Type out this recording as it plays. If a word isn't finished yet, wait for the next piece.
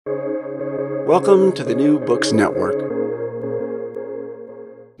Welcome to the New Books Network.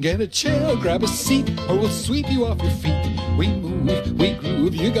 Get a chair, grab a seat, or we'll sweep you off your feet. We move, we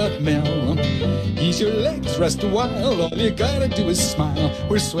groove, you got Mel. Ease your legs, rest a while, all you gotta do is smile.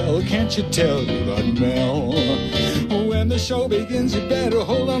 We're swell, can't you tell you got Mel? When the show begins, you better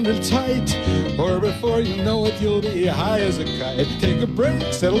hold on real tight, or before you know it, you'll be high as a kite. Take a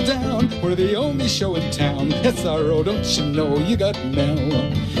break, settle down, we're the only show in town. SRO, don't you know you got Mel?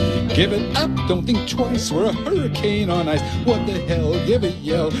 Give it up, don't think twice, we're a hurricane on ice. What the hell, give a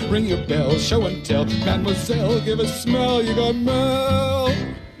yell, ring your bell, show and tell. Mademoiselle, give a smell, you got Mel.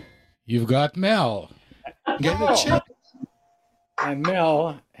 You've got Mel. Get a chill. And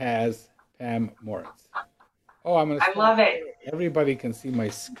Mel has Pam Moritz. Oh, I love it. Everybody can see my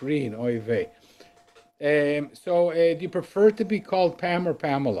screen. Oy vey. Do you prefer to be called Pam or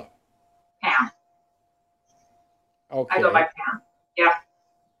Pamela? Pam. Okay. I go by Pam. Yeah.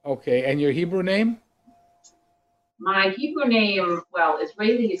 Okay, and your Hebrew name? My Hebrew name, well,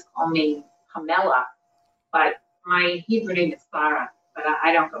 Israelis call me Pamela, but my Hebrew name is Sarah, but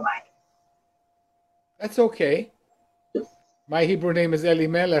I don't go by it. That's okay. My Hebrew name is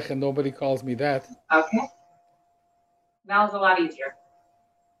Elimelech, and nobody calls me that. Okay. Mel's a lot easier.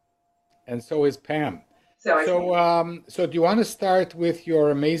 And so is Pam. So do you want to start with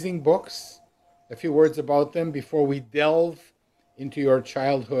your amazing books? A few words about them before we delve into your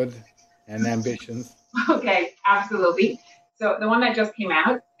childhood and ambitions? Okay, absolutely. So the one that just came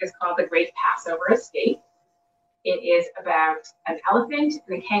out is called The Great Passover Escape. It is about an elephant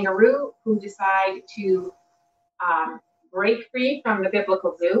and a kangaroo who decide to break free from the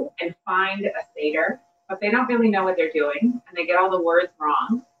biblical zoo and find a Seder, but they don't really know what they're doing, and they get all the words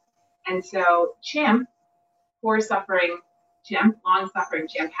wrong. And so Chimp, long-suffering Chimp,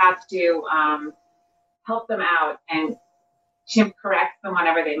 has to help them out, and Chimp corrects them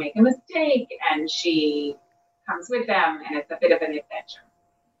whenever they make a mistake, and she comes with them, and it's a bit of an adventure.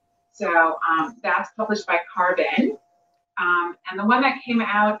 So that's published by Carbon. And the one that came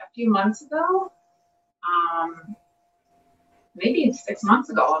out a few months ago, maybe 6 months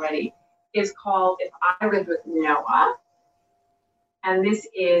ago already, is called If I Lived with Noah. And this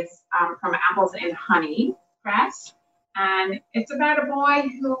is from Apples and Honey Press. And it's about a boy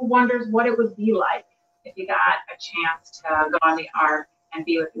who wonders what it would be like if you got a chance to go on the ark and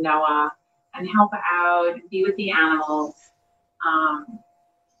be with Noah and help out and be with the animals.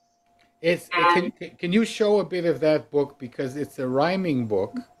 Can you show a bit of that book, because it's a rhyming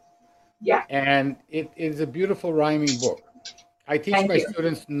book? Yeah. And it is a beautiful rhyming book. I teach my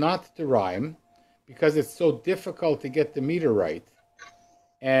students not to rhyme because it's so difficult to get the meter right.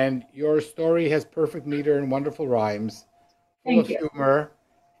 And your story has perfect meter and wonderful rhymes, full of humor.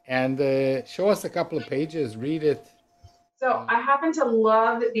 And show us a couple of pages, read it. So I happen to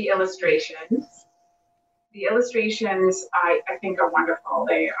love the illustrations. The illustrations I think are wonderful.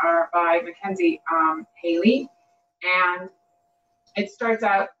 They are by Mackenzie Haley. And it starts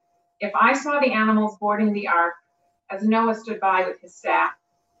out, if I saw the animals boarding the ark as Noah stood by with his staff,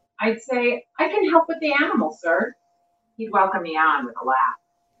 I'd say, I can help with the animals, sir. He'd welcome me on with a laugh.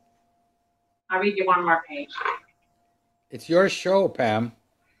 I'll read you one more page. It's your show, Pam.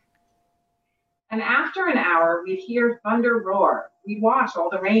 And after an hour, we'd hear thunder roar. We'd watch all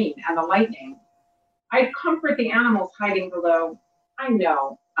the rain and the lightning. I'd comfort the animals hiding below. I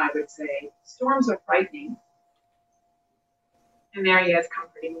know, I would say, storms are frightening. And there he is,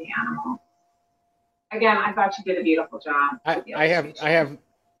 comforting the animal. Again, I thought you did a beautiful job. I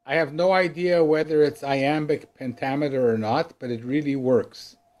have no idea whether it's iambic pentameter or not, but it really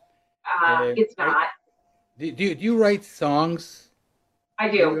works. It's not. Do you write songs? I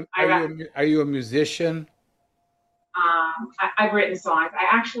do. Are you a musician? I've written songs. I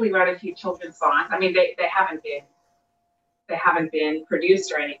actually wrote a few children's songs. I mean, they haven't been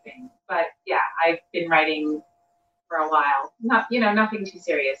produced or anything. But yeah, I've been writing for a while. Nothing too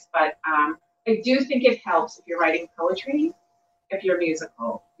serious. But I do think it helps if you're writing poetry, if you're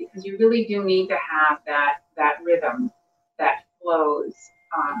musical, because you really do need to have that rhythm that flows.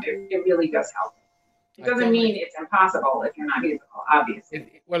 It really does help. It doesn't mean it's impossible if you're not musical,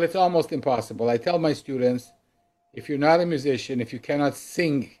 obviously. It's almost impossible. I tell my students, if you're not a musician, if you cannot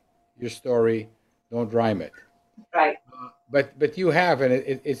sing your story, don't rhyme it. Right. But you have, and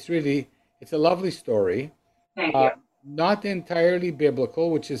it's a lovely story. Thank you. Not entirely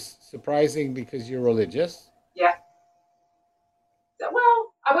biblical, which is surprising because you're religious. Yeah. So,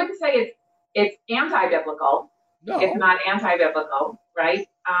 well, I wouldn't say it's anti-biblical. No. It's not anti-biblical, right?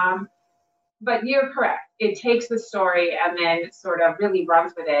 But you're correct. It takes the story and then sort of really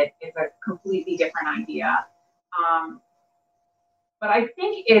runs with it. It's a completely different idea. But I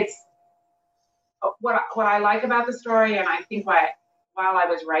think it's what I like about the story, and I think while I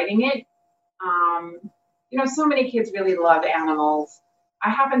was writing it, so many kids really love animals. I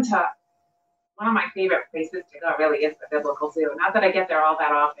happen to one of my favorite places to go really is the biblical zoo. Not that I get there all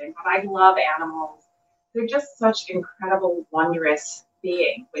that often, but I love animals. They're just such incredible, wondrous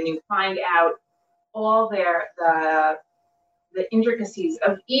beings when you find out all the intricacies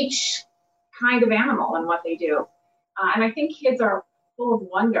of each kind of animal and what they do. And I think kids are full of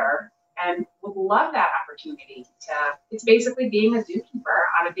wonder and would love that opportunity it's basically being a zookeeper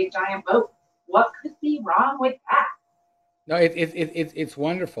on a big giant boat. What could be wrong with that? No, it's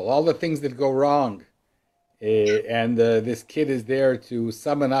wonderful. All the things that go wrong, and this kid is there to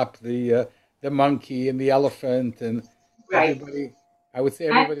summon up the monkey and the elephant and Right. everybody. I would say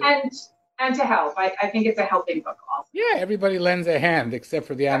everybody. And to help. I think it's a helping book also. Yeah, everybody lends a hand except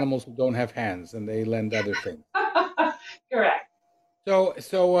for the animals who don't have hands, and they lend other things. Correct. So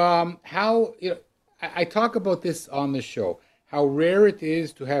how I talk about this on the show, how rare it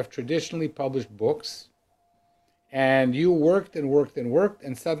is to have traditionally published books, and you worked and worked and worked,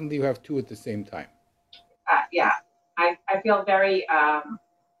 and suddenly you have two at the same time. Yeah, I feel very,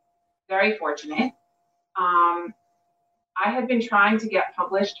 very fortunate. I had been trying to get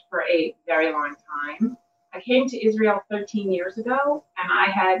published for a very long time. I came to Israel 13 years ago, and I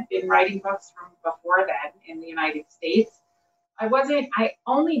had been writing books from before then in the United States. I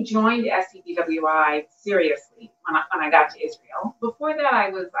only joined SCBWI seriously when I got to Israel. Before that, I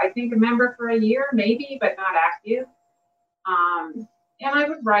was, I think, a member for a year, maybe, but not active. And I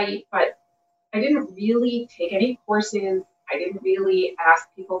would write, but I didn't really take any courses. I didn't really ask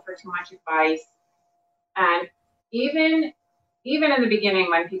people for too much advice. And even in the beginning,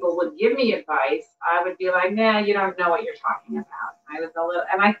 when people would give me advice, I would be like, nah, you don't know what you're talking about.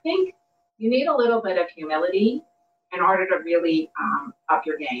 And I think you need a little bit of humility in order to really up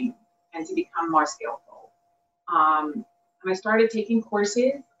your game and to become more skillful. And I started taking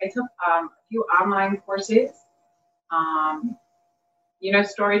courses. I took a few online courses.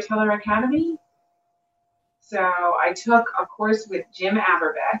 Storyteller Academy. So I took a course with Jim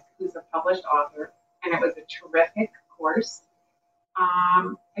Averbeck, who's a published author, and it was a terrific course.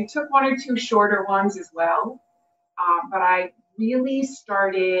 I took one or two shorter ones as well, but I really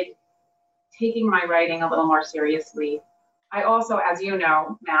started taking my writing a little more seriously. I also, as you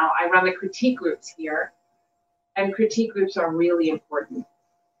know now, I run the critique groups here, and critique groups are really important.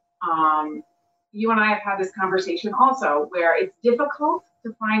 You and I have had this conversation also, where it's difficult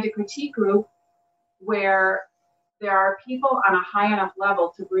to find a critique group where there are people on a high enough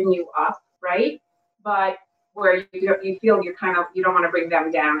level to bring you up, right? But where you feel you don't want to bring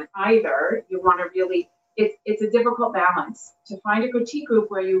them down either. You want to really, it's a difficult balance to find a critique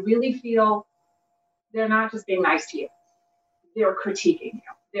group where you really feel they're not just being nice to you. They're critiquing you.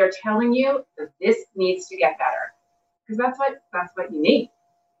 They're telling you that this needs to get better. Because that's what you need.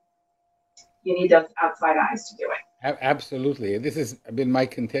 You need those outside eyes to do it. Absolutely. This has been my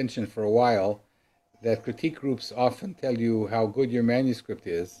contention for a while, that critique groups often tell you how good your manuscript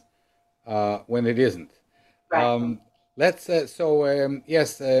is when it isn't. Right. Yes.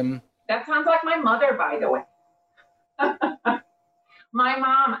 That sounds like my mother, by the way. My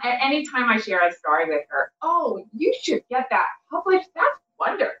mom, anytime I share a story with her, oh, you should get that published. That's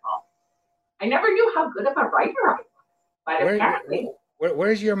wonderful. I never knew how good of a writer I was, but apparently.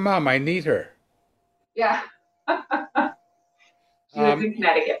 Where's your mom? I need her. Yeah. She lives in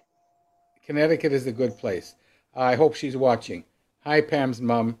Connecticut. Connecticut is a good place. I hope she's watching. Hi, Pam's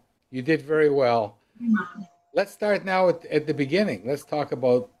mom. You did very well. Mom. Let's start now at the beginning. Let's talk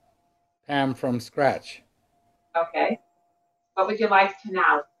about Pam from scratch. Okay. What would you like to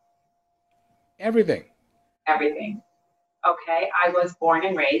know? Everything. Everything. Okay. I was born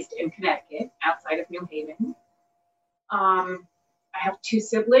and raised in Connecticut, outside of New Haven. I have two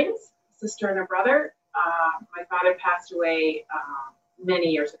siblings, a sister and a brother. My father passed away many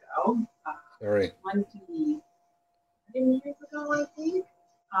years ago. Sorry. 20 years ago, I think,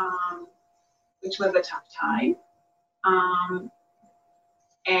 which was a tough time.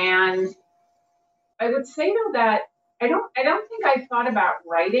 And I would say though that I don't think I thought about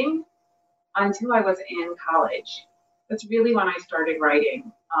writing until I was in college. That's really when I started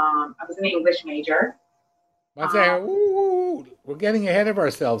writing. I was an English major. We're getting ahead of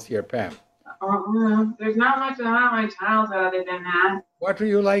ourselves here, Pam. There's not much about my childhood other than that. What were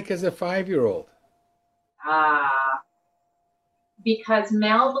you like as a 5-year-old? Because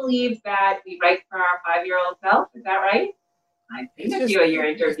Mel believes that we write for our 5-year-old self. Is that right? I think a few of your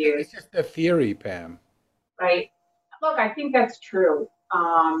interviews. It's just a theory, Pam. Right. Look, I think that's true.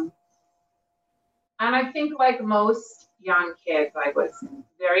 And I think like most young kids, I was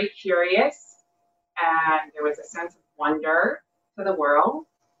very curious and there was a sense of wonder to the world.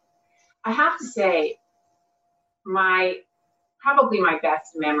 I have to say, probably my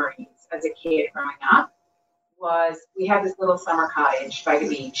best memories as a kid growing up was we had this little summer cottage by the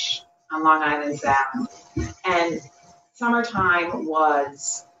beach on Long Island Sound. And summertime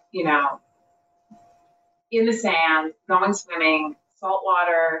was, in the sand, going swimming, salt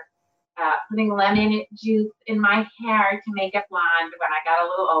water, putting lemon juice in my hair to make it blonde when I got a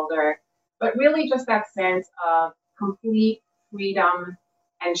little older. But really just that sense of complete freedom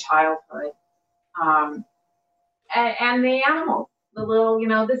and childhood. And the animals, the little,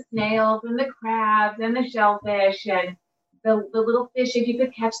 the snails and the crabs and the shellfish and the little fish, if you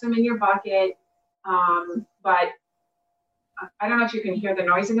could catch them in your bucket. But I don't know if you can hear the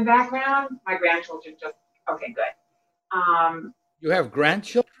noise in the background. My grandchildren okay, good. You have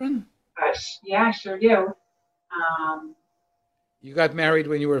grandchildren? Yeah, I sure do. You got married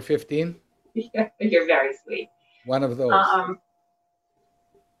when you were 15? Yeah, you're very sweet. One of those.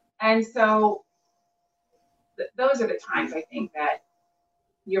 And so those are the times I think that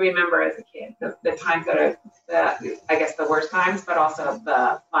you remember as a kid, the times that are, I guess, the worst times, but also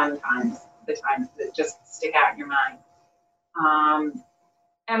the fun times, the times that just stick out in your mind.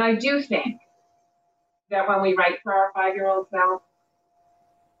 And I do think that when we write for our 5-year-old self,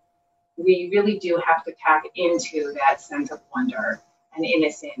 we really do have to tap into that sense of wonder and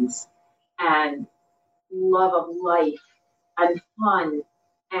innocence and love of life and fun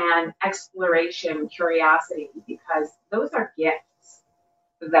and exploration, curiosity, because those are gifts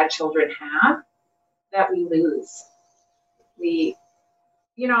that children have that we lose.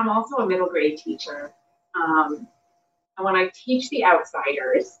 I'm also a middle grade teacher. And when I teach The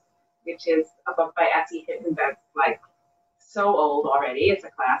Outsiders, which is a book by S.E. Hinton that's like so old already, it's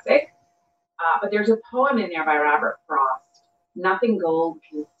a classic. But there's a poem in there by Robert Frost, Nothing Gold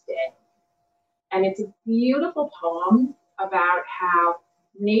Can Stay. And it's a beautiful poem about how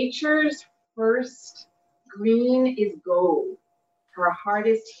nature's first green is gold, her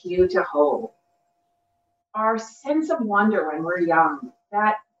hardest hue to hold. Our sense of wonder when we're young,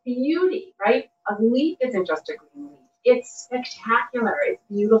 that beauty, right? A leaf isn't just a green leaf. It's spectacular, it's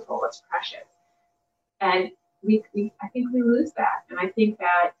beautiful, it's precious. And I think we lose that. And I think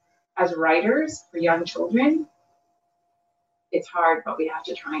that as writers for young children, it's hard, but we have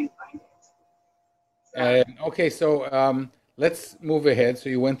to try and find it. Okay, so let's move ahead. So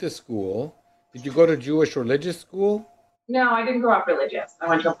you went to school. Did you go to Jewish religious school? No, I didn't grow up religious. I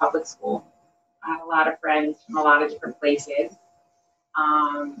went to a public school. I had a lot of friends from a lot of different places.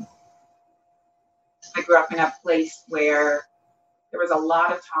 I grew up in a place where there was a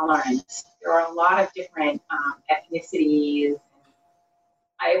lot of tolerance. There were a lot of different ethnicities.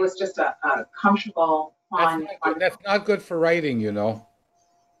 It was just a comfortable, fun. That's not good for writing,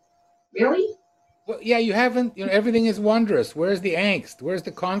 Really? Well, yeah, you haven't, everything is wondrous. Where's the angst? Where's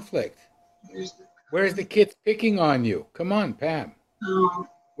the conflict? Where's the kids picking on you? Come on, Pam.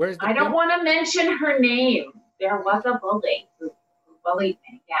 I don't want to mention her name. There was a bully who bullied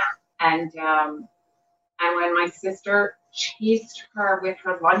me, yeah. And when my sister chased her with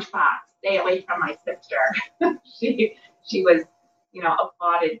her lunchbox, stay away from my sister. she was,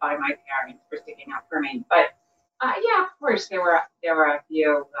 applauded by my parents for sticking up for me. But yeah, of course, there were a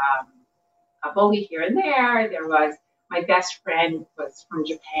few a bully here and there. There was my best friend was from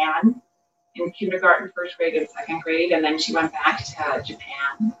Japan in kindergarten, first grade, and second grade, and then she went back to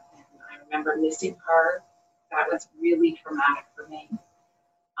Japan. And I remember missing her. That was really traumatic for me.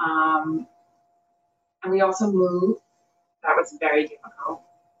 And we also moved. That was very difficult.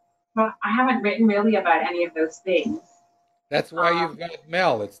 But I haven't written really about any of those things. That's why you've got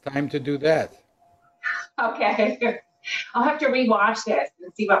Mel. It's time to do that. Okay. I'll have to rewatch this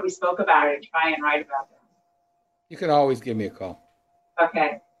and see what we spoke about and try and write about them. You can always give me a call.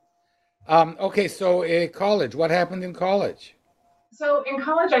 Okay. Okay, so college. What happened in college? So in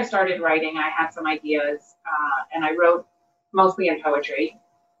college, I started writing. I had some ideas, and I wrote mostly in poetry.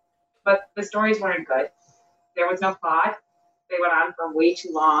 But the stories weren't good. There was no plot. They went on for way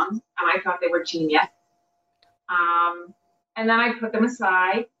too long, and I thought they were genius. And then I put them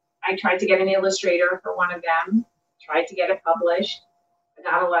aside. I tried to get an illustrator for one of them, tried to get it published. I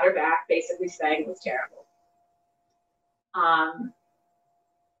got a letter back basically saying it was terrible.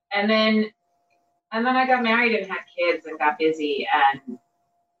 And then I got married and had kids and got busy, and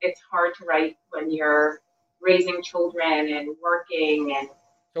it's hard to write when you're raising children and working. And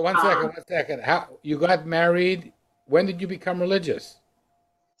so one second. How you got married? When did you become religious?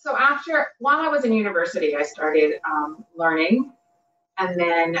 So while I was in university, I started learning And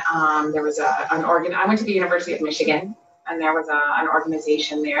then there was I went to the University of Michigan, and there was an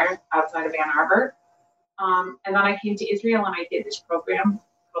organization there outside of Ann Arbor. And then I came to Israel and I did this program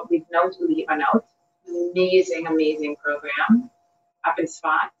called Leave Note, Leave a Note. Amazing, amazing program up in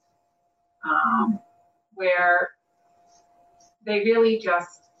Svat, where they really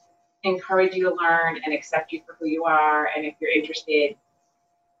just encourage you to learn and accept you for who you are. And if you're interested,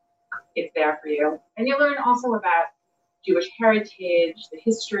 it's there for you. And you learn also about Jewish heritage, the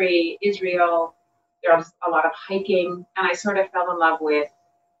history, Israel. There's a lot of hiking. And I sort of fell in love with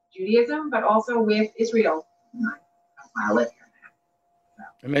Judaism, but also with Israel. That's why I live here now.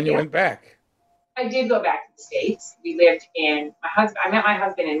 So, And then you went back. I did go back to the States. We lived I met my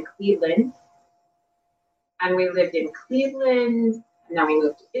husband in Cleveland. And we lived in Cleveland, and then we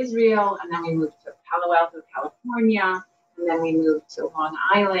moved to Israel, and then we moved to Palo Alto, California, and then we moved to Long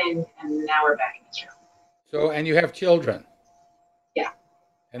Island, and now we're back in Israel. So, and you have children. Yeah.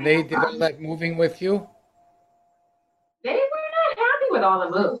 And they did all that moving with you? They were not happy with all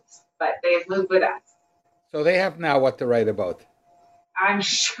the moves, but they have moved with us. So they have now what to write about. I'm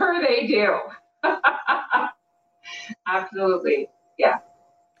sure they do. Absolutely. Yeah.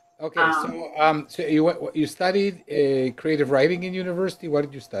 Okay, so you studied creative writing in university. What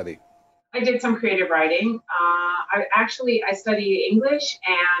did you study? I did some creative writing. I studied English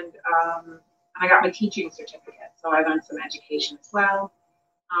and I got my teaching certificate. So I learned some education as well.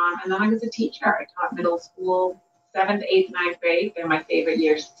 And then I was a teacher. I taught middle school, 7th, 8th, 9th grade. They're my favorite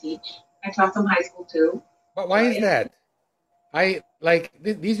years to teach. I taught some high school too. But why is that?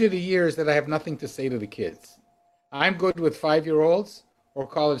 These are the years that I have nothing to say to the kids. I'm good with 5-year-olds or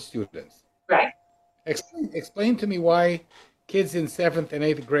college students. Right. Explain to me why kids in 7th and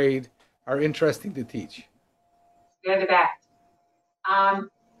 8th grade are interesting to teach. They're the best.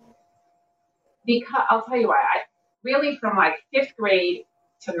 Because I'll tell you why. Really from like 5th grade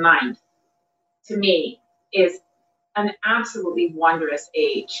to 9th, to me, is an absolutely wondrous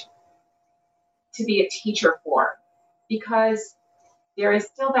age to be a teacher for, because there is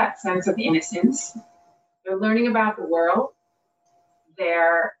still that sense of innocence. They're learning about the world.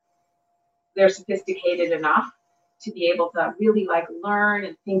 They're sophisticated enough to be able to really learn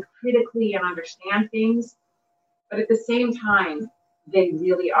and think critically and understand things. But at the same time, they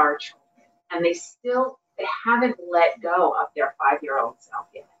really are children, and they haven't let go of their 5-year-old self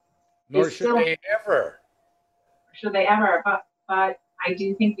yet. Nor should they ever. But I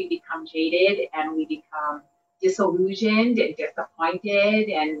do think we become jaded and we become disillusioned and disappointed,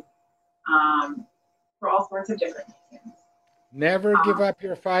 and for all sorts of different reasons. Never give up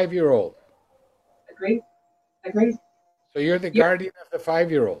your 5-year-old. Agreed. So you're the guardian of the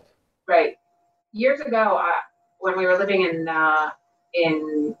 5-year-old. Right. Years ago, when we were living in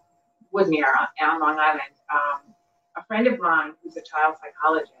Woodmere on Long Island, a friend of mine who's a child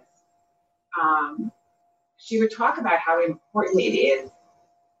psychologist, she would talk about how important it is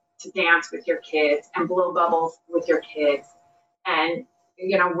to dance with your kids and blow bubbles with your kids and,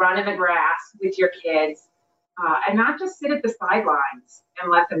 run in the grass with your kids, and not just sit at the sidelines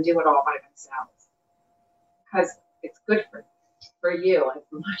and let them do it all by themselves. Because it's good for you as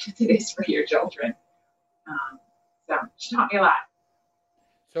much as it is for your children. So she taught me a lot.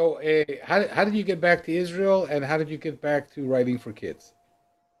 So how did you get back to Israel, and how did you get back to writing for kids?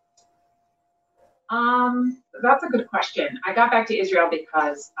 That's a good question. I got back to Israel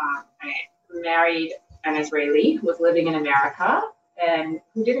because I married an Israeli who was living in America and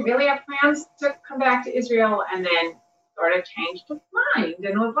who didn't really have plans to come back to Israel, and then sort of changed his mind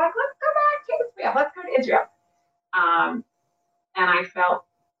and was like, let's go back to Israel. Let's go to Israel. And I felt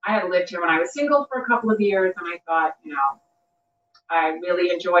I had lived here when I was single for a couple of years, and I thought, I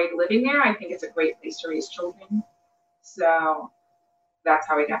really enjoyed living there. I think it's a great place to raise children. So that's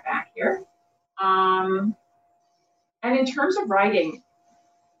how I got back here. And in terms of writing,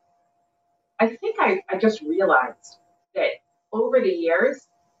 I think I just realized that over the years,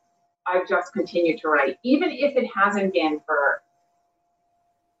 I've just continued to write, even if it hasn't been for,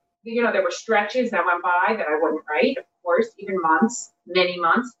 there were stretches that went by that I wouldn't write, of course, even months, many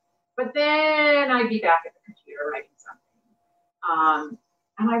months, but then I'd be back at the computer writing something.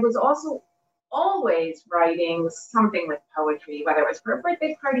 And I was also always writing something with poetry, whether it was for a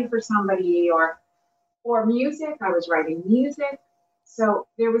birthday party for somebody or music. I was writing music. So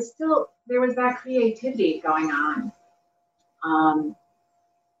there was that creativity going on. And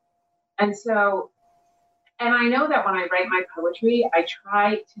I know that when I write my poetry, I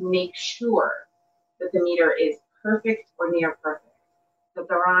try to make sure that the meter is perfect or near perfect, that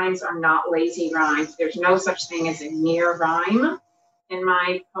the rhymes are not lazy rhymes. There's no such thing as a near rhyme in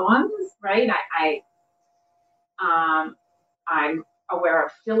my poems, right? I'm aware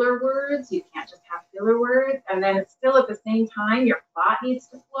of filler words. You can't just have filler words. And then it's still at the same time, your plot needs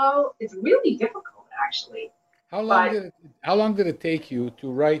to flow. It's really difficult, actually. How long did it take you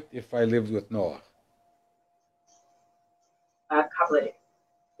to write If I Lived with Noah? A couple of days.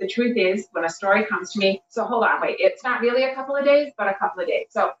 The truth is, when a story comes to me, so hold on, wait, it's not really a couple of days, but a couple of days.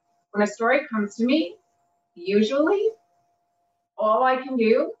 So when a story comes to me, usually all I can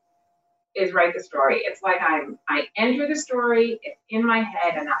do is write the story. It's like I enter the story, it's in my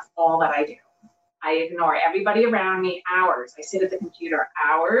head, and that's all that I do. I ignore everybody around me hours. I sit at the computer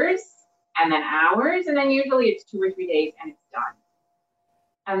hours, and then usually it's 2 or 3 days and it's done.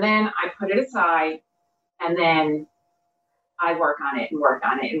 And then I put it aside, and then I work on it and work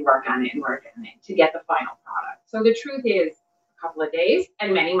on it and work on it and work on it to get the final product. So the truth is a couple of days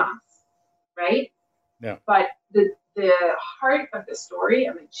and many months, right? Yeah. But the heart of the story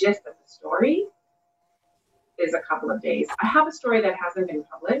and the gist of the story is a couple of days. I have a story that hasn't been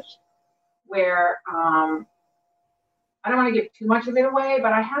published where I don't want to give too much of it away,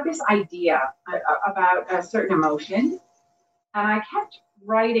 but I had this idea about a certain emotion, and I kept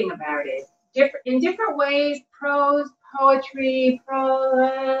writing about it in different ways, prose, poetry,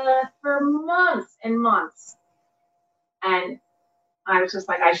 for months and months. And I was just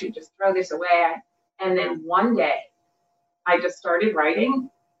like, I should just throw this away. And then one day, I just started writing,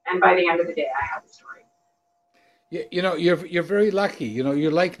 and by the end of the day, I had the story. You know, you're very lucky. You know,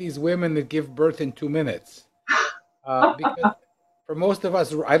 you're like these women that give birth in 2 minutes. Because for most of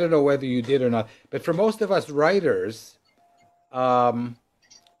us, I don't know whether you did or not, but for most of us writers, you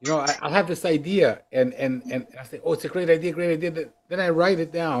know, I'll have this idea and I say, oh, it's a great idea, great idea. Then I write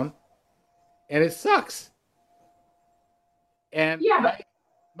it down, and it sucks. And yeah,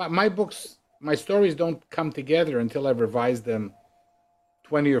 my books, my stories don't come together until I've revised them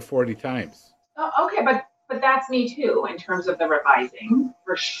 20 or 40 times. Oh, okay, but that's me too in terms of the revising,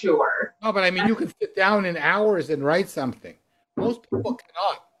 for sure. No, but I mean, you can sit down in hours and write something. Most people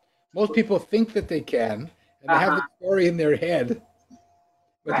cannot. Most people think that they can, and they have the story in their head.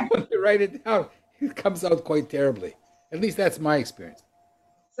 But when they write it down, it comes out quite terribly. At least that's my experience.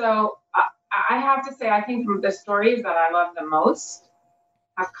 So I have to say, I think the stories that I love the most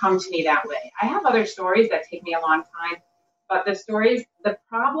have come to me that way. I have other stories that take me a long time, but the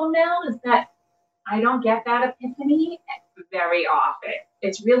problem now is that I don't get that epiphany very often.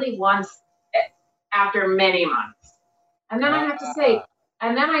 It's really once after many months. And then I have to say,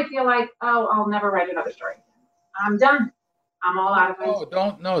 and then I feel like, oh, I'll never write another story. I'm done. I'm all out of it.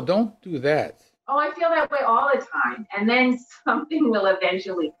 Don't do that. Oh, I feel that way all the time. And then something will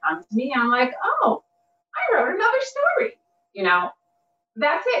eventually come to me. I'm like, oh, I wrote another story. You know,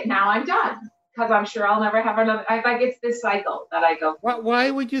 that's it. Now I'm done. Because I'm sure I'll never have another. Like, it's this cycle that I go through.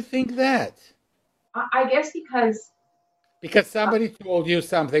 Why would you think that? I guess because somebody told you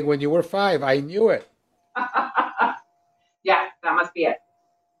something when you were 5. I knew it. Yeah, that must be it.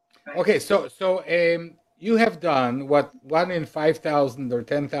 Right. Okay, so you have done what 1 in 5,000 or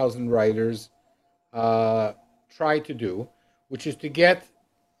 10,000 writers try to do, which is to get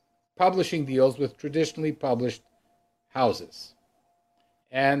publishing deals with traditionally published houses.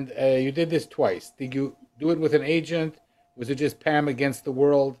 And you did this twice. Did you do it with an agent? Was it just Pam against the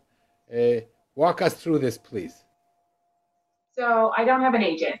world? Walk us through this, please. So I don't have an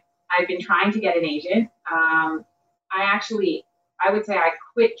agent. I've been trying to get an agent. I would say I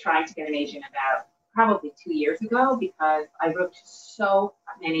quit trying to get an agent about probably 2 years ago because I wrote to so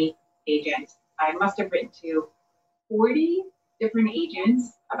many agents. I must have written to 40 different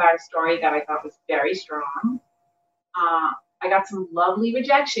agents about a story that I thought was very strong. I got some lovely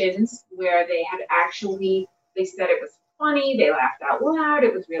rejections where they said it was funny, they laughed out loud,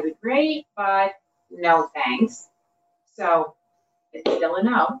 it was really great, but no thanks. So it's still a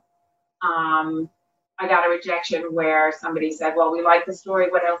no. I got a rejection where somebody said, well, we like the story,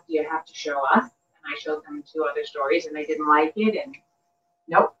 what else do you have to show us? And I showed them 2 other stories and they didn't like it, and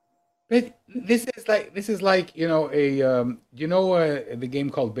nope. But this is like you know the game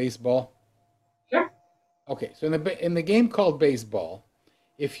called baseball. Sure. Okay, so in the game called baseball,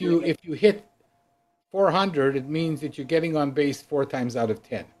 if you hit 400, it means that you're getting on base 4 times out of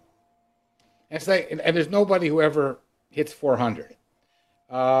 10. And it's like, and there's nobody who ever hits 400.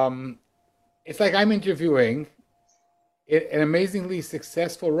 It's like I'm interviewing an amazingly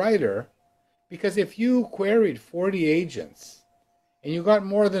successful writer, because if you queried 40 agents and you got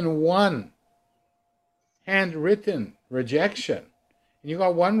more than 1 handwritten rejection, and you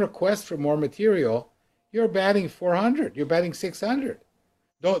got 1 request for more material, you're batting 400. You're batting 600.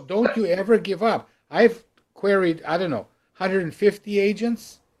 Don't you ever give up. I've queried, I don't know, 150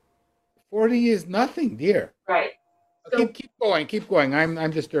 agents. 40 is nothing, dear. Right. So Keep going, keep going.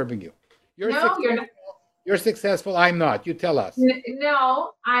 I'm disturbing you. You're no, you're successful. not. You're successful. I'm not. You tell us.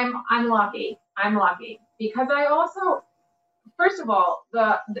 No, I'm lucky. I'm lucky because I also, first of all,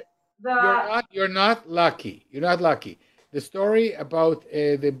 the You're not lucky. You're not lucky. The story about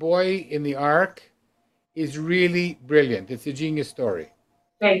the boy in the ark is really brilliant. It's a genius story,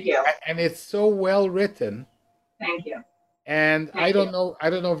 thank you, and it's so well written. thank you, And thank you, I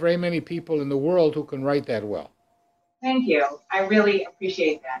don't know very many people in the world who can write that well. thank you. I really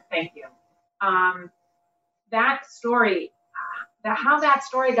appreciate that. Thank you. Um, that story, how that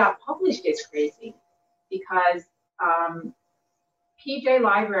story got published is crazy because PJ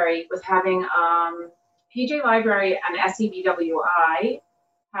Library was having PJ Library and SEBWI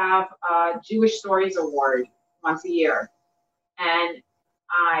have a Jewish Stories Award once a year. And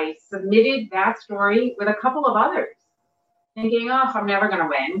I submitted that story with a couple of others, thinking, oh, I'm never going to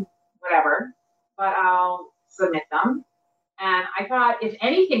win, whatever, but I'll submit them. And I thought if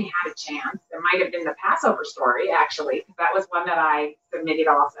anything had a chance, it might have been the Passover story, actually, because that was one that I submitted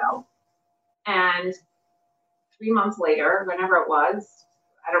also. And 3 months later, whenever it was,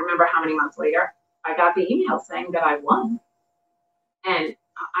 I don't remember how many months later, I got the email saying that I won. And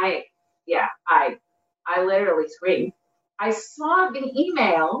I literally screamed. I saw the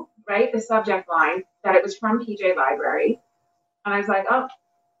email, right, the subject line, that it was from PJ Library. And I was like, oh,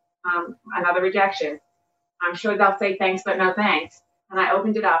 another rejection. I'm sure they'll say thanks, but no thanks. And I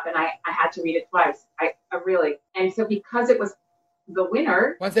opened it up and I had to read it twice. I really, and so because it was the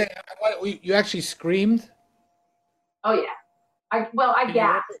winner. One thing, you actually screamed? Oh, yeah. I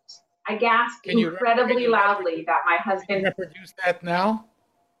gasped. I gasped incredibly loudly that my husband. Can you reproduce that now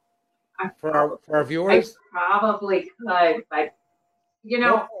for our viewers? I probably could, but you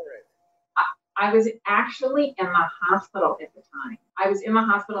know, I was actually in the hospital at the time. I was in the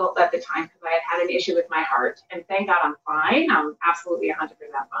hospital at the time because I had an issue with my heart, and thank God I'm fine. I'm absolutely 100%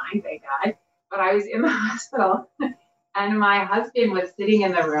 fine, thank God. But I was in the hospital, and my husband was sitting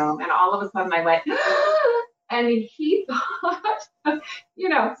in the room, and all of a sudden I went. And he thought,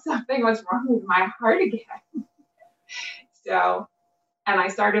 something was wrong with my heart again. So, and I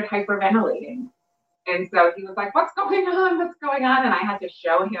started hyperventilating. And so he was like, what's going on? What's going on? And I had to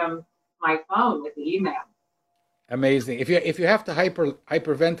show him my phone with the email. Amazing. If you have to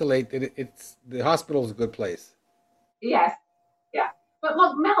hyperventilate, it's the hospital is a good place. Yes. Yeah. But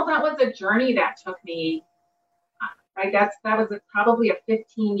look, Mel, that was a journey that took me, right? That was probably a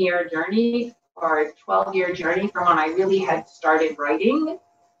 15-year journey. Or a 12-year journey from when I really had started writing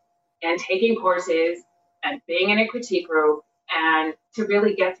and taking courses and being in a critique group and to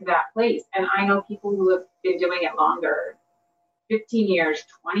really get to that place. And I know people who have been doing it longer, 15 years,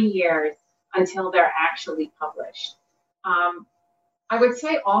 20 years, until they're actually published. I would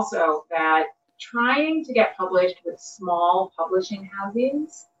say also that trying to get published with small publishing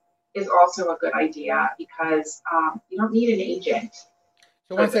houses is also a good idea because you don't need an agent.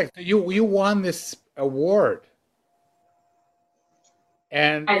 So one second, so you won this award,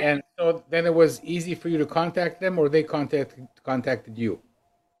 and so then it was easy for you to contact them, or they contacted you.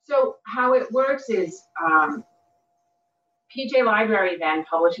 So how it works is PJ Library then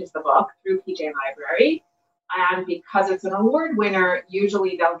publishes the book through PJ Library, and because it's an award winner,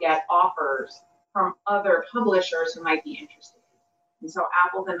 usually they'll get offers from other publishers who might be interested. And so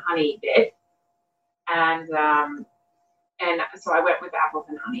Apples and Honey did, and so I went with Apples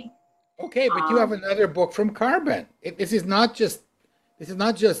and Honey. Okay, but you have another book from Carbon. This is not just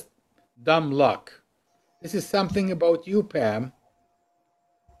dumb luck. This is something about you, Pam.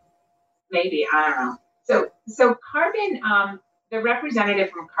 Maybe, I don't know. So Carbon, the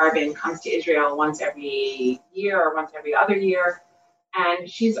representative from Carbon comes to Israel once every year or once every other year, and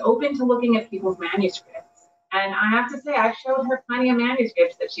she's open to looking at people's manuscripts. And I have to say, I showed her plenty of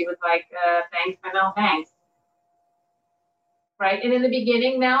manuscripts that she was like, thanks, but no thanks. Right. And in the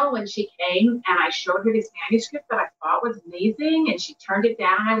beginning, Mel, when she came and I showed her this manuscript that I thought was amazing and she turned it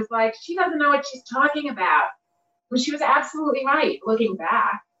down, I was like, she doesn't know what she's talking about. And she was absolutely right. Looking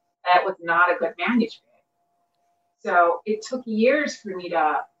back, that was not a good manuscript. So it took years for me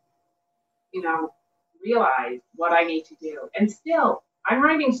to, realize what I need to do. And still, I'm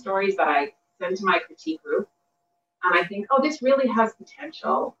writing stories that I send to my critique group. And I think, oh, this really has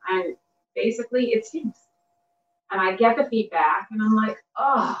potential. And basically, it stinks. And I get the feedback, and I'm like,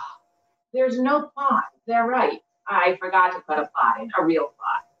 oh, there's no plot. They're right. I forgot to put a plot in, a real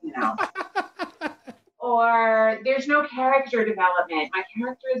plot, Or there's no character development. My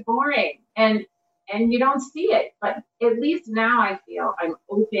character is boring, and you don't see it. But at least now I feel I'm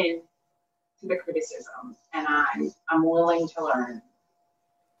open to the criticism, and I'm willing to learn.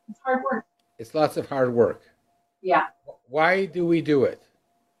 It's hard work. It's lots of hard work. Yeah, Why do we do it?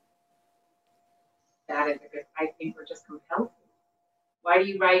 that is a good. I think we're just compelled. Why do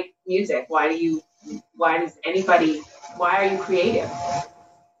you write music? Why does anybody, why are you creative?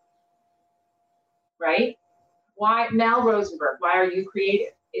 Right? Why, Mel Rosenberg, why are you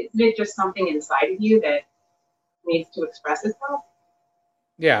creative? Isn't it just something inside of you that needs to express itself?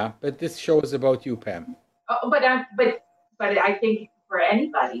 Yeah, but this show is about you, Pam. But I think for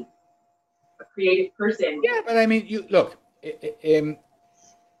anybody, a creative person. Yeah, but I mean, you look.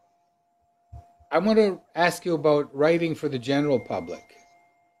 I want to ask you about writing for the general public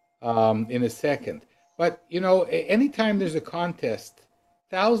in a second. But you know, anytime there's a contest,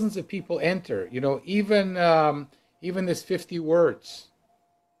 thousands of people enter. You know, even this 50 words.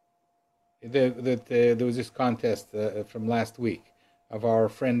 There was this contest from last week of our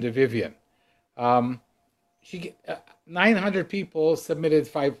friend Vivian. Um, 900 people submitted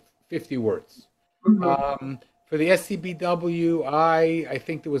 50 words. Mm-hmm. For the SCBW, I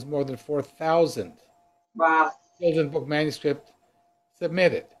think there was more than 4,000 Wow. children's book manuscript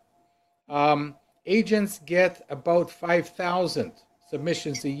submitted. Agents get about 5,000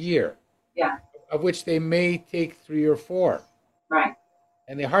 submissions a year, Yeah. of which they may take 3 or 4. Right.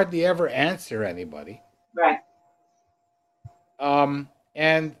 And they hardly ever answer anybody. Right.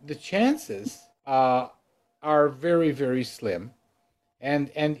 And the chances are very, very slim,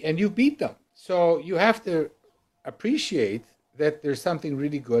 and you beat them. So you have to appreciate that there's something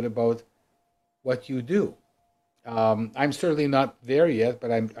really good about what you do. I'm certainly not there yet,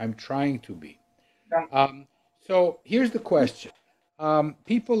 but I'm trying to be. Right. So here's the question: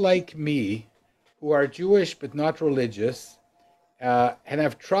 people like me, who are Jewish but not religious, and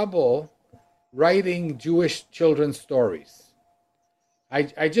have trouble writing Jewish children's stories.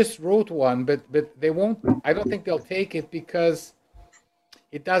 I just wrote one, but they won't. I don't think they'll take it because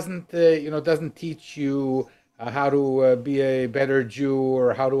it doesn't doesn't teach you how to be a better Jew,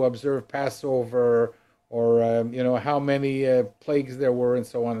 or how to observe Passover, or how many plagues there were, and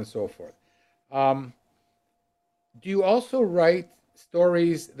so on and so forth. Um, do you also write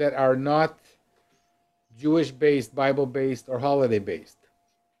stories that are not Jewish based, Bible based, or holiday based?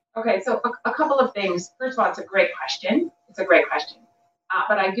 Okay, so a couple of things. First of all, it's a great question. It's a great question.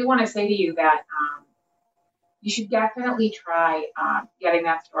 But I do want to say to you that you should definitely try getting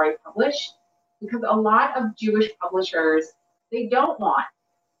that story published, because a lot of Jewish publishers, they don't want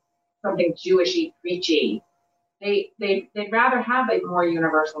something Jewishy, preachy. They'd rather have a more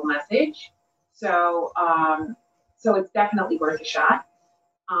universal message. So so it's definitely worth a shot.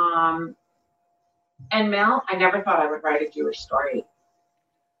 And Mel, I never thought I would write a Jewish story.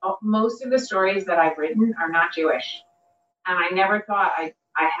 Most of the stories that I've written are not Jewish. And I never thought I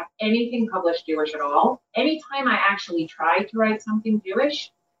have anything published Jewish at all. Anytime I actually tried to write something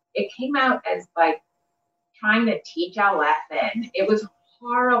Jewish, it came out as like trying to teach a lesson. It was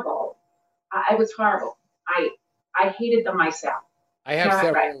horrible. It was horrible. I hated them myself. I have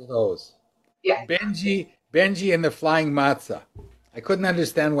several of those. Yeah. Benji and the Flying Matzah. I couldn't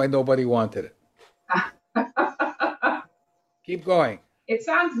understand why nobody wanted it. Keep going. It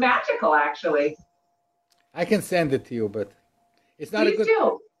sounds magical, actually. I can send it to you, but it's not Please a good.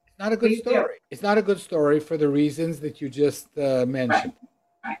 do. It's not a good Please story. do. It's not a good story for the reasons that you just mentioned.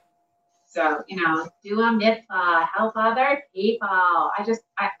 Right. So do a mitzvah, help other people. I just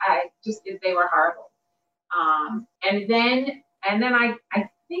they were horrible. And then I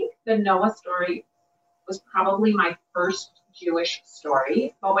think the Noah story was probably my first Jewish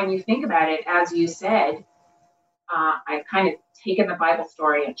story. But when you think about it, as you said, I've kind of taken the Bible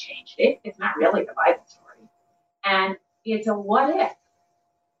story and changed it. It's not really the Bible story. And it's a what if.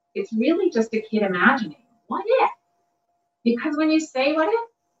 It's really just a kid imagining, what if? Because when you say what if,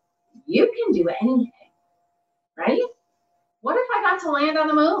 you can do anything, right? What if I got to land on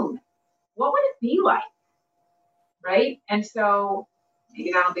the moon? What would it be like? Right? And so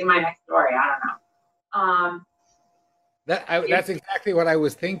maybe that'll be my next story. I don't know. That's exactly what I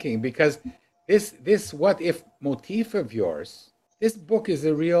was thinking, because this what if motif of yours, this book is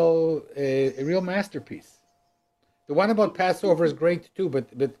a real masterpiece. The one about Passover is great too, but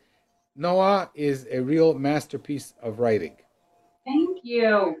Noah is a real masterpiece of writing. Thank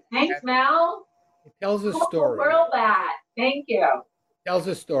you. Thanks, Mel. It tells a story. The world that. Thank you. It tells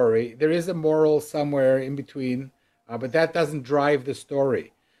a story. There is a moral somewhere in between, but that doesn't drive the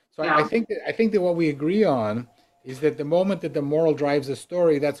story. So no. I think that what we agree on is that the moment that the moral drives a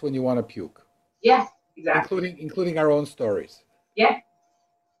story, that's when you want to puke. Yeah, exactly. Including our own stories. Yeah,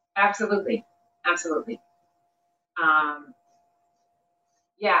 absolutely.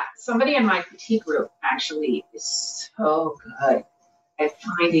 Yeah, somebody in my critique group actually is so good at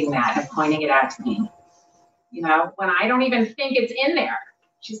finding that and pointing it out to me. when I don't even think it's in there.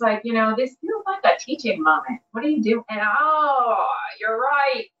 She's like, this feels like a teaching moment. What do you do? And you're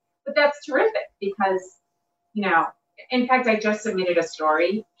right. But that's terrific because, in fact, I just submitted a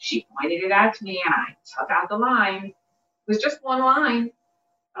story. She pointed it out to me and I took out the line. It was just one line.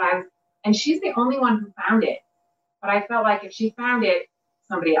 And she's the only one who found it. But I felt like if she found it,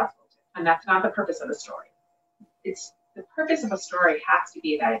 somebody else will too. And that's not the purpose of the story. It's the purpose of a story has to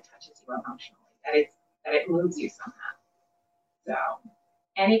be that it touches you emotionally, that it moves you somehow. So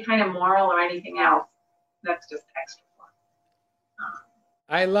any kind of moral or anything else, that's just extra fun.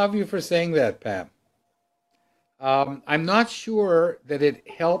 I love you for saying that, Pam. I'm not sure that it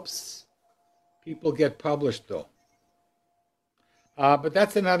helps people get published, though. But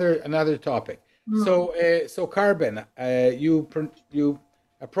that's another topic. Mm. So Carbon, you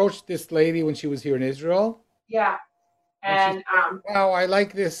approached this lady when she was here in Israel. Yeah, and wow, I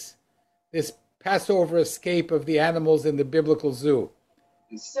like this Passover escape of the animals in the biblical zoo.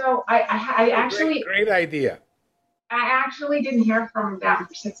 So I actually great idea. I actually didn't hear from them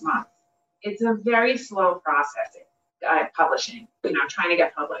for 6 months. It's a very slow process, publishing. Trying to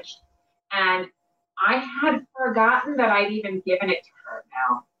get published, and I had forgotten that I'd even given it to her.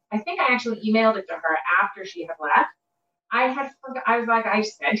 Now I think I actually emailed it to her after she had left. I was like, I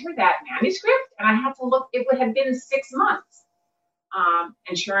sent her that manuscript, and I had to look. It would have been 6 months,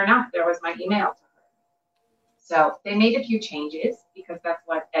 and sure enough, there was my email to her. So they made a few changes because that's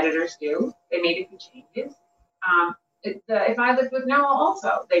what editors do. They made a few changes. If I Lived with Noah,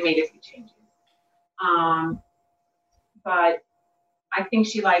 also they made a few changes. But I think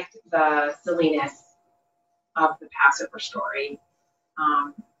she liked the silliness of the Passover story.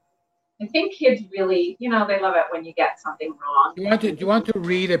 I think kids really, they love it when you get something wrong. Do you want to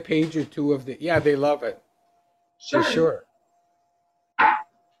read a page or two of the? Yeah, they love it. Sure. For sure.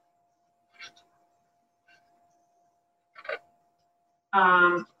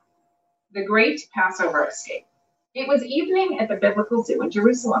 The Great Passover Escape. It was evening at the Biblical Zoo in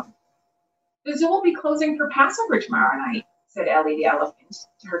Jerusalem. The zoo will be closing for Passover tomorrow night, said Ellie the elephant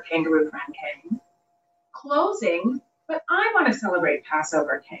to her kangaroo friend Kang. Closing? But I want to celebrate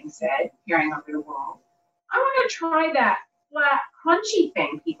Passover, Kang said, peering over the wall. I want to try that flat, crunchy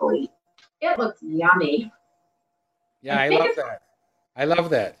thing people eat. It looks yummy. Yeah, I love that. I love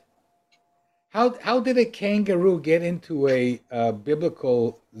that. How did a kangaroo get into a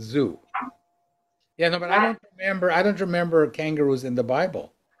biblical zoo? Yeah, no, but I don't remember kangaroos in the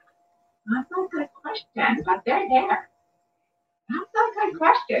Bible. That's a good question, but they're there. That's a good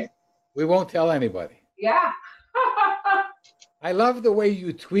question. We won't tell anybody. Yeah. I love the way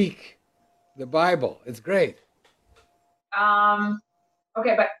you tweak the Bible. It's great.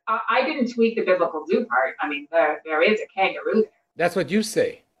 Okay, but I didn't tweak the biblical zoo part. I mean, there is a kangaroo there. That's what you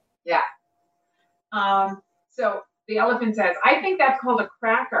say. Yeah. So the elephant says, I think that's called a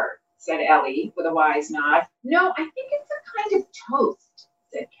cracker, said Ellie with a wise nod. No, I think it's a kind of toast,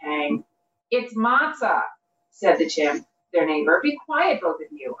 said Kang. It's matzah, said the chimp, their neighbor. Be quiet, both of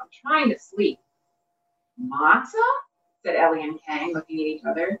you. I'm trying to sleep. Matzah? Said Ellie and Kang, looking at each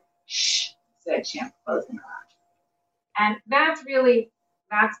other. Shh, said Chimp, closing her eyes. And that's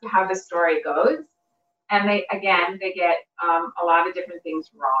how the story goes. And they get a lot of different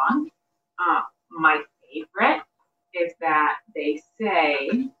things wrong. My favorite is that they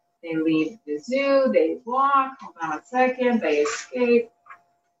say they leave the zoo, they walk, hold on a second, they escape,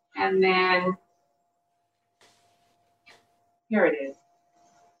 and then here it is.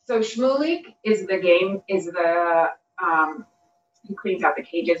 So Shmulik is he cleans out the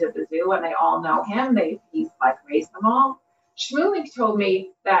cages at the zoo, and they all know him. He's like raised them all. Shmulik told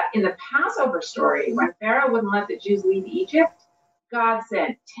me that in the Passover story, when Pharaoh wouldn't let the Jews leave Egypt, God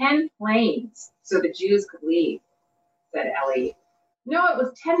sent 10 planes so the Jews could leave, said Ellie. No, it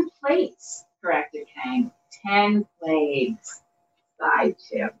was 10 plates, corrected Kang. 10 planes, sighed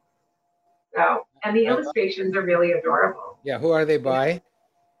Chip. So, and the illustrations are really adorable. Yeah, who are they by?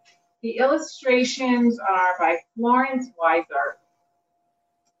 The illustrations are by Florence Weiser.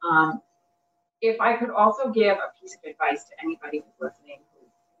 If I could also give a piece of advice to anybody who's listening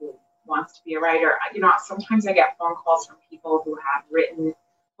who wants to be a writer, sometimes I get phone calls from people who have written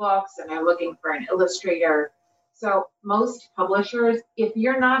books and they're looking for an illustrator. So most publishers, if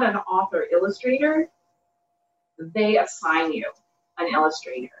you're not an author illustrator, they assign you an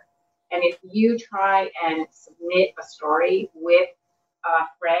illustrator. And if you try and submit a story with a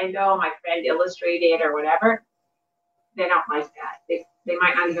friend, my friend illustrated or whatever, they don't like that. They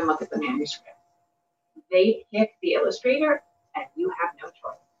might not even look at the manuscript. They pick the illustrator and you have no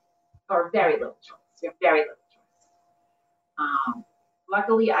choice, or very little choice. You have very little choice.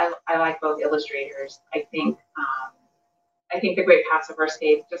 luckily, I like both illustrators. I think The Great Passover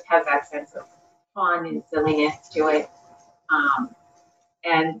Escape just has that sense of fun and silliness to it.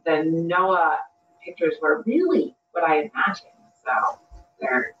 And the Noah pictures were really what I imagined. So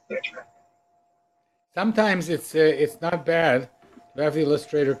they're terrific. Sometimes it's not bad to have the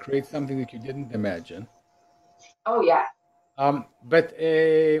illustrator create something that you didn't imagine. Oh yeah. But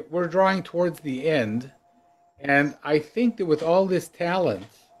we're drawing towards the end, and I think that with all this talent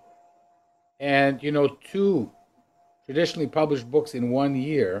and two traditionally published books in 1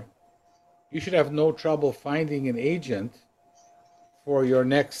 year, you should have no trouble finding an agent for your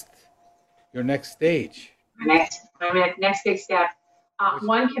next stage. My next big step.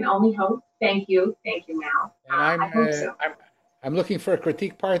 One can only hope. Thank you, Mel. And I hope so. I'm looking for a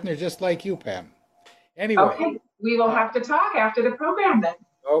critique partner just like you, Pam. Anyway. Okay, we will have to talk after the program then.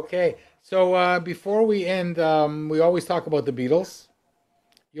 Okay, so before we end, we always talk about the Beatles.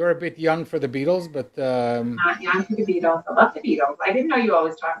 You're a bit young for the Beatles, but Not young for the Beatles. I love the Beatles. I didn't know you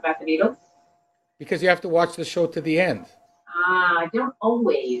always talk about the Beatles. Because you have to watch the show to the end. I don't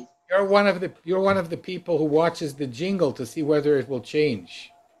always. You're one of the people who watches the jingle to see whether it will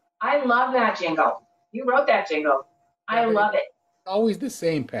change. I love that jingle. You wrote that jingle. I love it. It's always the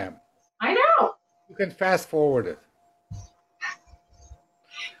same, Pam. I know. You can fast forward it.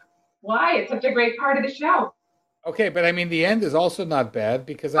 Why? It's such a great part of the show. Okay, but I mean, the end is also not bad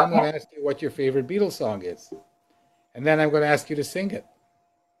because I'm going to ask you what your favorite Beatles song is. And then I'm going to ask you to sing it.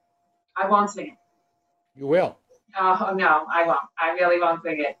 I won't sing it. You will. Oh, no, I won't. I really won't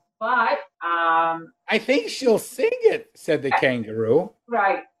sing it. But, I think she'll sing it, said the kangaroo.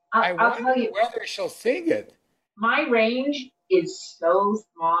 Right. I'll tell you. Whether she'll sing it. My range is so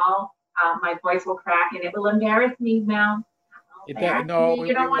small. My voice will crack and it will embarrass me, Mel. You don't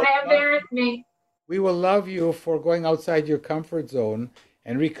want to embarrass me. We will love you for going outside your comfort zone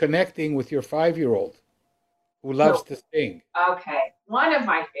and reconnecting with your 5-year-old who loves to sing. Okay. One of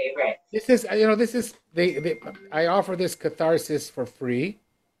my favorites. I offer this catharsis for free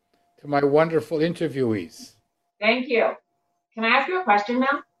to my wonderful interviewees. Thank you. Can I ask you a question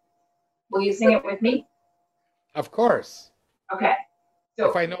now? Will you sing it with me? Of course. Okay. So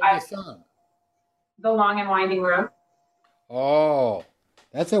if I know the song. The Long and Winding Road. Oh,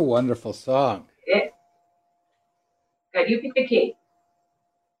 that's a wonderful song. Good. You pick the key.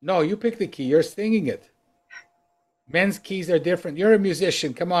 No, you pick the key. You're singing it. Men's keys are different. You're a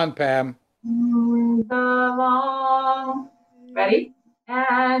musician. Come on, Pam. The long, ready?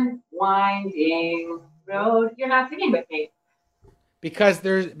 And winding road. You're not singing with me. Because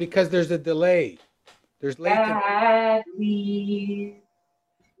there's a delay. There's latency. That leads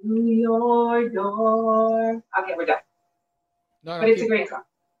to your door. Okay, we're done. No, but it's a great song.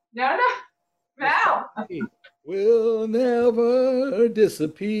 No. Will never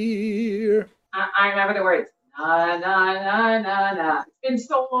disappear. I remember the words. Na, na, na, na, na. It's been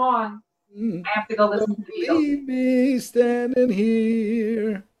so long. I have to go listen to the Beatles. Leave me standing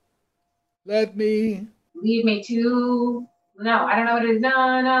here. Let me. Leave me to. No, I don't know what it is. No.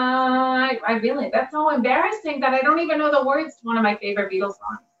 I really. That's so embarrassing that I don't even know the words to one of my favorite Beatles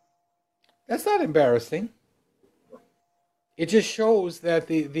songs. That's not embarrassing. It just shows that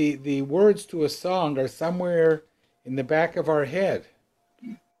the words to a song are somewhere in the back of our head.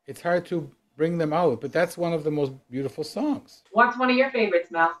 It's hard to bring them out, but that's one of the most beautiful songs. What's one of your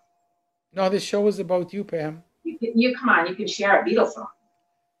favorites, Mel? No, this show is about you, Pam. You come on, you can share a Beatles song.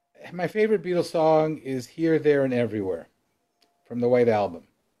 My favorite Beatles song is Here, There, and Everywhere from the White Album.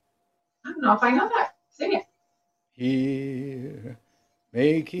 I don't know if I know that. Sing it. Here,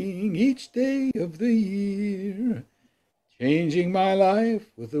 making each day of the year, changing my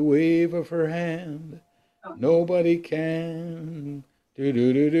life with a wave of her hand. Oh. Nobody can.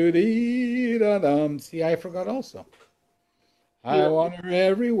 Do-do-do-do-dee-da-dum. See, I forgot also. I want her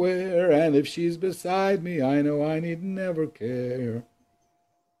everywhere, and if she's beside me, I know I need never care.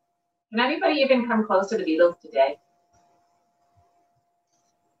 Can anybody even come close to the Beatles today?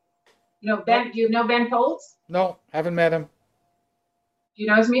 Ben, do you know Ben Folds? No, haven't met him. Do you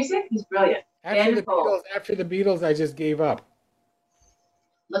know his music? He's brilliant. After the Beatles, I just gave up.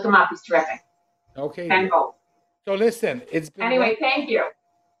 Look him up. He's terrific. Okay. Ben Folds. So listen, it's been... Anyway, thank you.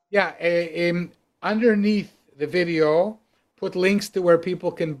 Yeah, underneath the video, put links to where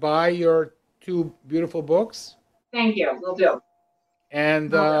people can buy your 2 beautiful books. Thank you. Will do. And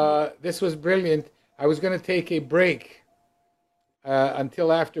this was brilliant. I was going to take a break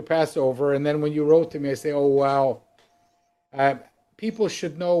until after Passover, and then when you wrote to me, I say, oh, wow. People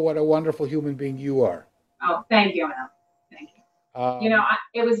should know what a wonderful human being you are. Oh, thank you, Al. Thank you.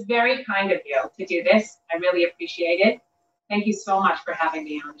 It was very kind of you to do this. I really appreciate it. Thank you so much for having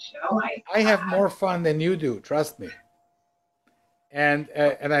me on the show. I have more fun than you do, trust me. And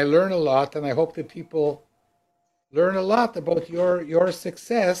I learn a lot, and I hope that people learn a lot about your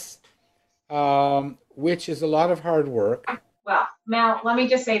success, which is a lot of hard work. Well, Mel, let me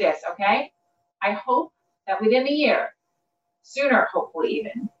just say this, okay? I hope that within the year, sooner, hopefully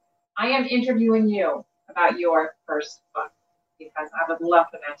even, I am interviewing you about your first book, because I would love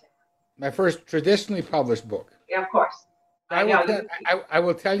for that to happen. My first traditionally published book. Yeah, of course. I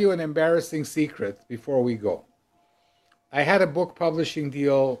will tell you an embarrassing secret before we go. I had a book publishing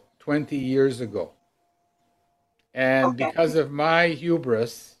deal 20 years ago. And because of my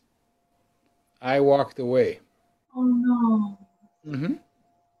hubris, I walked away. Oh, no. Mm-hmm.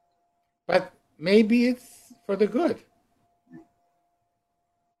 But maybe it's for the good.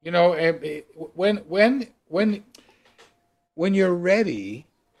 You know, when you're ready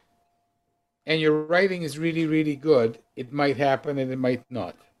and your writing is really, really good, it might happen and it might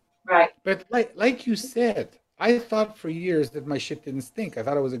not. Right. But like you said, I thought for years that my shit didn't stink. I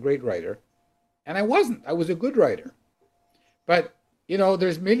thought I was a great writer. And I wasn't. I was a good writer. But, you know,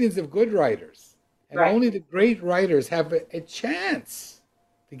 there's millions of good writers. And only the great writers have a chance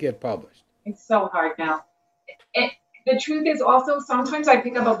to get published. It's so hard now. The truth is also, sometimes I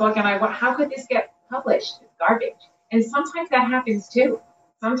pick up a book and I want, how could this get published? It's garbage. And sometimes that happens too.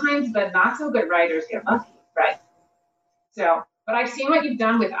 Sometimes the not so good writers get lucky, right? So, but I've seen what you've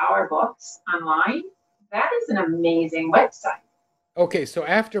done with our books online. That is an amazing website. Okay, so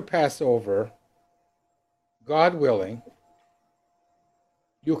after Passover, God willing,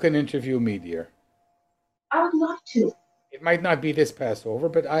 you can interview me, dear. I would love to. It might not be this Passover,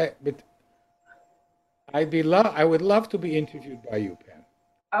 but I would love to be interviewed by you, Pam.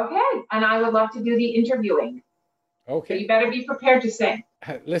 Okay, and I would love to do the interviewing. Okay. So you better be prepared to sing.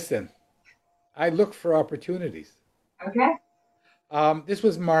 Listen, I look for opportunities. Okay. This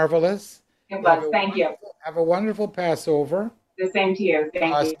was marvelous. It was. Thank you. Have a wonderful Passover. The same to you.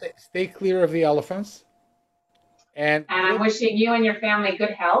 Thank you. Stay clear of the elephants. And I'm wishing you and your family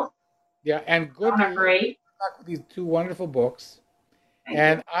good health. Yeah, and good luck with these two wonderful books.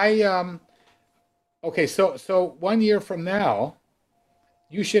 Thank you. Okay, so 1 year from now,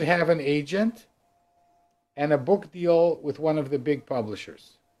 you should have an agent and a book deal with one of the big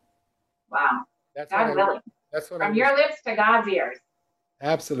publishers. Wow. God willing. That's what From your lips to God's ears.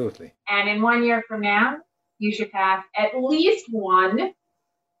 Absolutely. And in 1 year from now, you should have at least one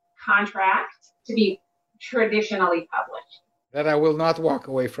contract to be traditionally published. That I will not walk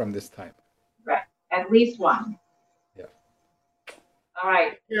away from this time. Right. At least one. Yeah. All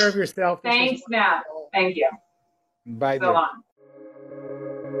right. Take care of yourself. Thanks, Matt. Thank you. Bye. So long.